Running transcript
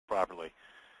properly.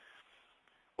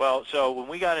 Well, so when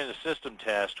we got into system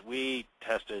test, we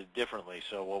tested differently.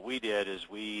 So what we did is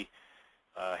we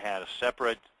had a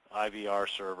separate IVR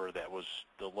server that was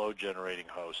the load generating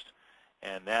host,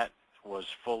 and that was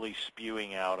fully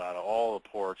spewing out of all the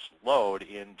ports load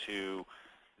into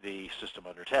the system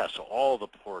under test. So all the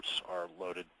ports are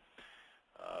loaded.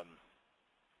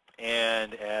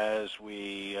 And as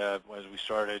we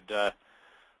started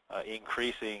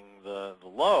increasing the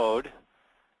load,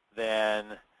 then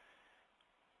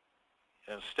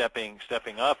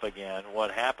stepping up again,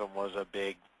 what happened was a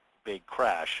big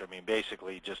crash. I mean,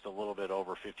 basically just a little bit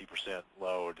over 50%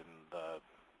 load, and the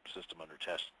system under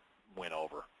test went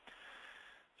over.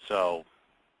 So,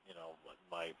 you know,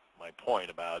 my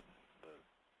point about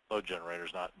the load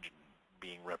generators not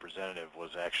being representative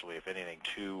was actually, if anything,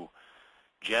 too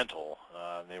gentle.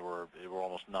 They were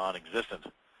almost non-existent.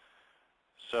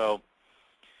 So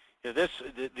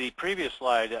the previous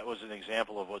slide, that was an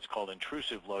example of what's called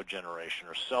intrusive load generation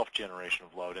or self-generation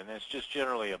of load, and it's just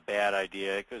generally a bad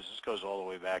idea, because this goes all the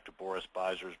way back to Boris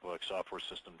Beiser's book, Software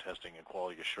System Testing and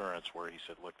Quality Assurance, where he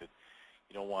said, look, that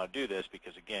you don't want to do this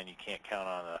because, again, you can't count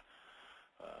on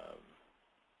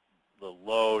the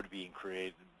load being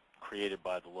created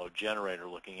by the load generator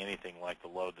looking anything like the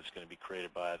load that's going to be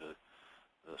created by the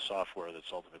software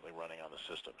that's ultimately running on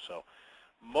the system. So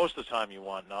most of the time you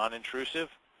want non-intrusive,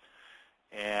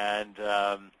 and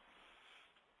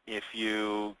if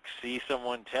you see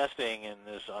someone testing in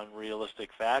this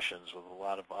unrealistic fashions with a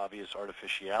lot of obvious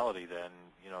artificiality, then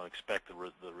expect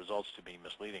the results to be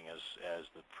misleading, as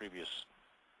the previous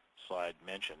slide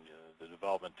mentioned. The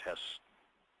development test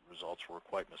results were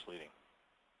quite misleading.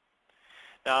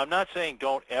 Now, I'm not saying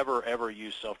don't ever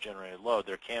use self-generated load.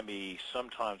 There can be some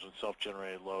times when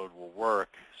self-generated load will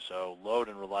work. So load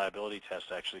and reliability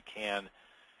tests actually can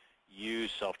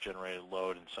use self-generated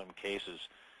load in some cases.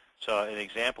 So an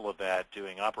example of that,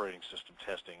 doing operating system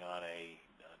testing on a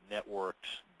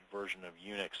networked version of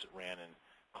Unix that ran in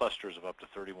clusters of up to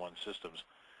 31 systems.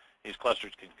 These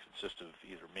clusters can consist of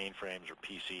either mainframes or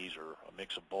PCs or a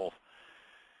mix of both.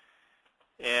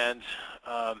 And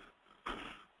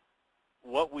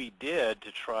what we did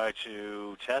to try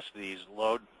to test these,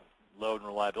 load and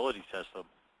reliability test them,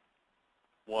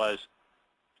 was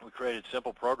we created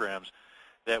simple programs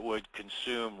that would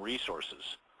consume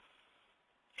resources.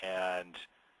 And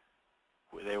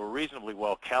they were reasonably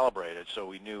well calibrated, so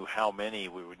we knew how many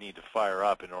we would need to fire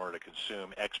up in order to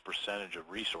consume X percentage of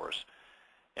resource.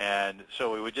 And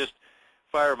so we would just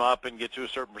fire them up and get to a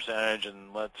certain percentage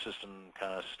and let the system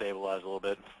kind of stabilize a little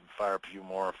bit, fire up a few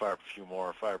more, fire up a few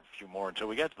more, fire up a few more, until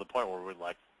we get to the point where we're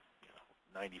like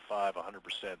 95,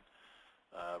 100%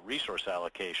 resource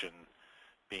allocation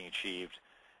being achieved.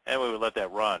 And we would let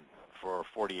that run for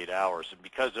 48 hours. And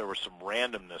because there was some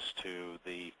randomness to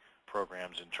the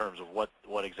programs in terms of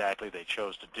what exactly they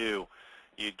chose to do,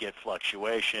 you'd get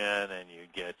fluctuation, and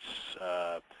you'd get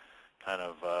kind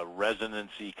of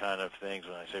resonancy kind of things.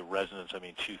 When I say resonance, I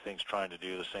mean two things trying to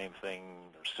do the same thing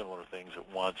or similar things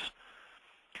at once.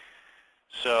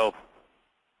 So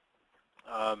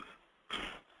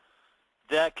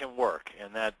that can work,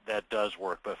 and that does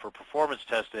work. But for performance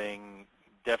testing,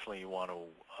 definitely you want to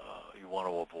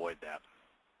avoid that.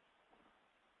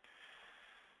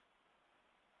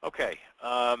 Okay,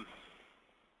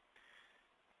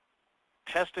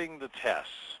 testing the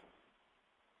tests.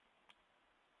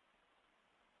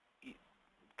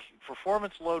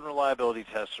 Performance, load, and reliability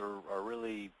tests are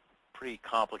really pretty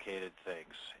complicated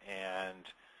things. And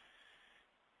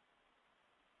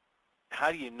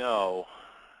how do you know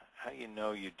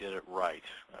you did it right?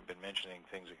 I've been mentioning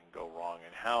things that can go wrong,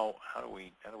 and how do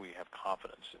we have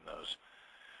confidence in those?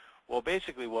 Well,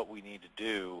 basically what we need to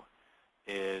do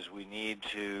is we need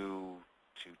to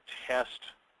test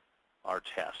our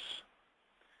tests.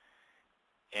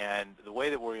 And the way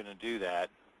that we're going to do that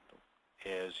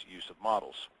is use of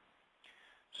models.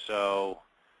 So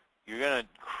you're going to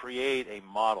create a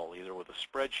model either with a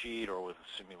spreadsheet or with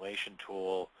a simulation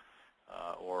tool,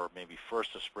 or maybe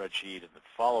first a spreadsheet and then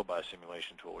followed by a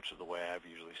simulation tool, which is the way I've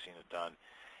usually seen it done.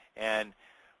 And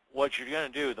what you're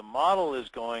going to do, the model is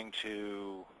going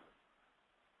to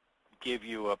give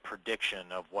you a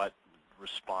prediction of what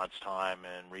response time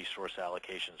and resource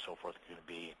allocation and so forth is going to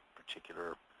be in a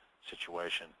particular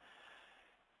situation.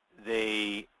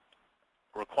 The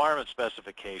requirement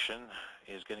specification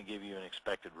is going to give you an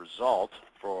expected result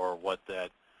for what that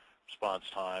response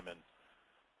time and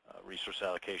resource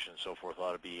allocation and so forth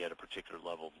ought to be at a particular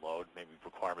level of load, maybe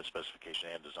requirement specification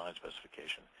and design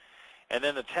specification. And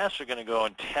then the tests are going to go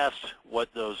and test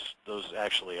what those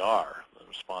actually are, the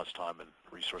response time and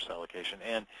resource allocation.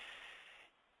 And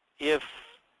if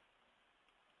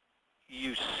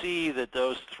you see that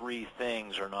those three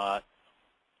things are not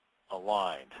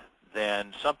aligned,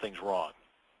 then something's wrong.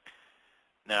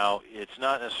 Now, it's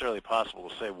not necessarily possible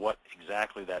to say what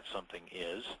exactly that something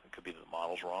is. It could be that the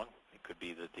model's wrong. It could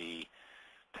be that the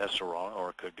tests are wrong,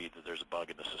 or it could be that there's a bug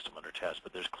in the system under test.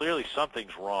 But there's clearly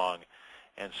something's wrong,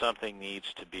 and something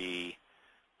needs to be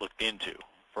looked into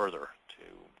further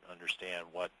to understand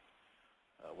what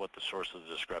the source of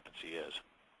the discrepancy is.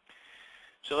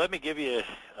 So let me give you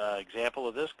an example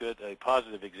of this, a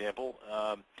positive example.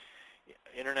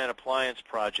 Internet appliance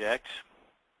project.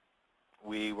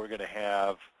 We were going to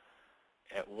have,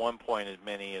 at one point, as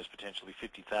many as potentially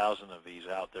 50,000 of these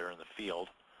out there in the field.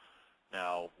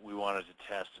 Now, we wanted to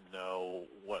test and know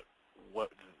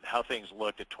how things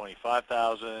looked at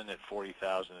 25,000, at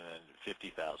 40,000, and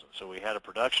 50,000. So we had a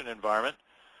production environment.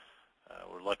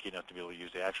 We're lucky enough to be able to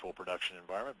use the actual production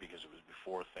environment because it was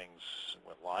before things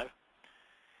went live.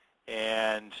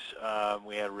 And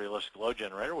we had a realistic load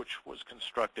generator, which was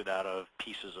constructed out of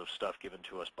pieces of stuff given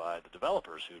to us by the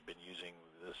developers who had been using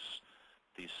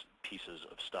these pieces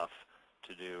of stuff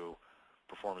to do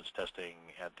performance testing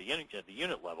at the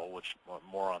unit level, which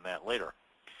more on that later.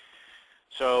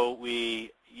 So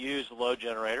we used the load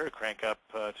generator to crank up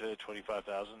to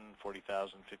 25,000,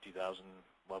 40,000, 50,000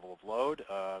 level of load.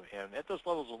 And at those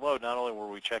levels of load, not only were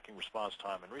we checking response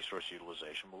time and resource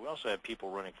utilization, but we also had people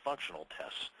running functional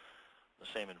tests in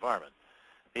the same environment.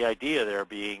 The idea there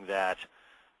being that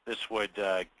this would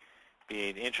be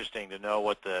interesting to know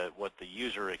what the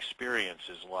user experience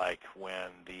is like when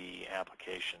the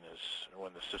application is, or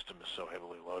when the system is so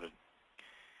heavily loaded.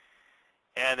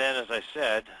 And then, as I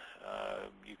said,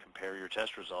 you compare your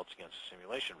test results against the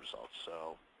simulation results.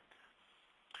 So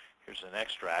here's an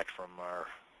extract from our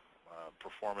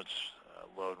performance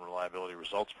load and reliability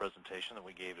results presentation that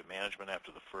we gave to management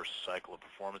after the first cycle of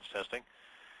performance testing.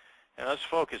 And let's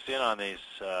focus in on these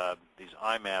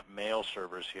IMAP mail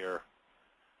servers here.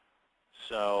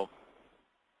 So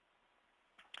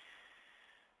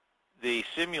the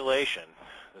simulation,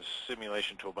 this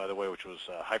simulation tool, by the way, which was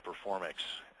Hyperformix,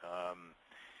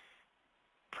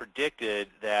 predicted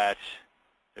that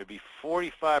there'd be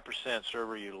 45%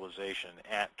 server utilization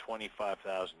at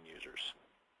 25,000 users.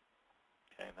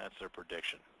 Okay, and that's their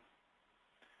prediction.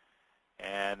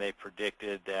 And they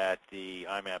predicted that the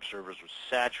IMAP servers would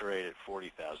saturate at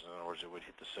 40,000. In other words, it would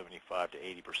hit the 75 to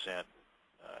 80%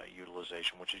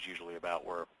 utilization, which is usually about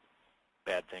where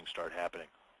bad things start happening.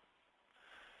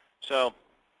 So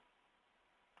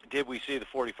did we see the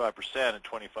 45% at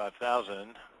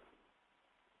 25,000?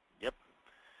 Yep.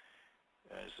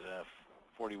 There's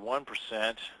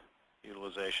 41%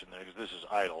 utilization there, because this is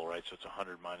idle, right? So it's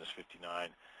 100 minus 59,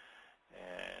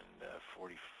 and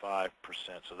 45%.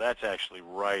 So that's actually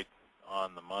right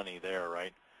on the money there,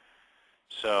 right?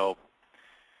 So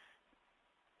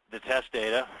the test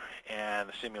data and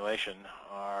the simulation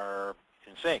are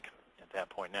in sync at that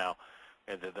point now.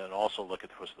 And then also look at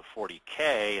the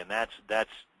 40K, and that's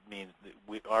means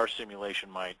that our simulation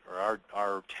might, or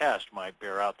our test might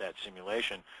bear out that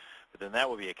simulation, but then that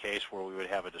would be a case where we would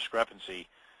have a discrepancy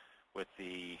with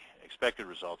the expected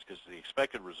results, because the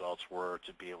expected results were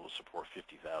to be able to support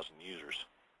 50,000 users.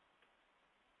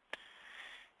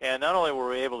 And not only were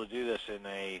we able to do this at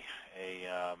a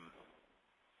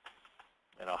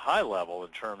high level in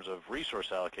terms of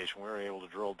resource allocation, we were able to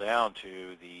drill down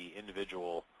to the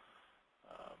individual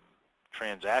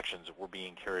transactions that were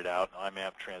being carried out,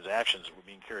 IMAP transactions that were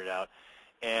being carried out,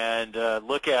 and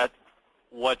look at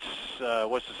what's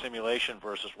the simulation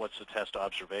versus what's the test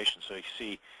observation. So you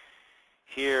see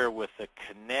here with the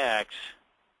Connect,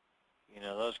 you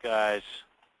know, those guys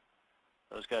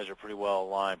are pretty well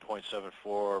aligned,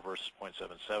 0.74 versus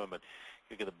 0.77. But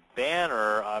you look at the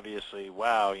banner, obviously,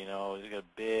 wow, you know, there's got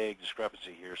a big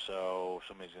discrepancy here. So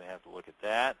somebody's going to have to look at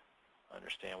that,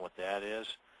 understand what that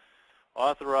is.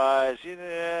 Authorized, you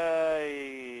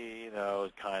know,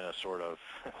 kind of, sort of,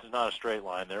 it's not a straight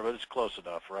line there, but it's close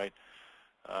enough, right?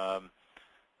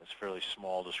 It's a fairly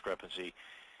small discrepancy.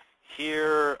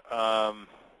 Here,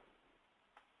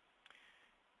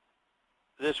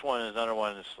 this one is another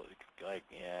one that's like,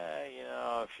 yeah, you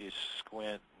know, if you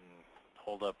squint and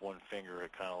hold up one finger,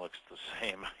 it kind of looks the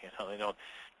same. You know, they don't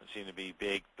seem to be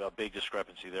a big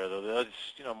discrepancy there, though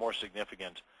that's, you know, more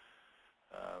significant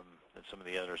than some of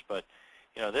the others. But,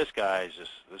 you know, this guy is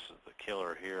just, this is the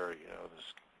killer here. You know,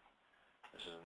 this is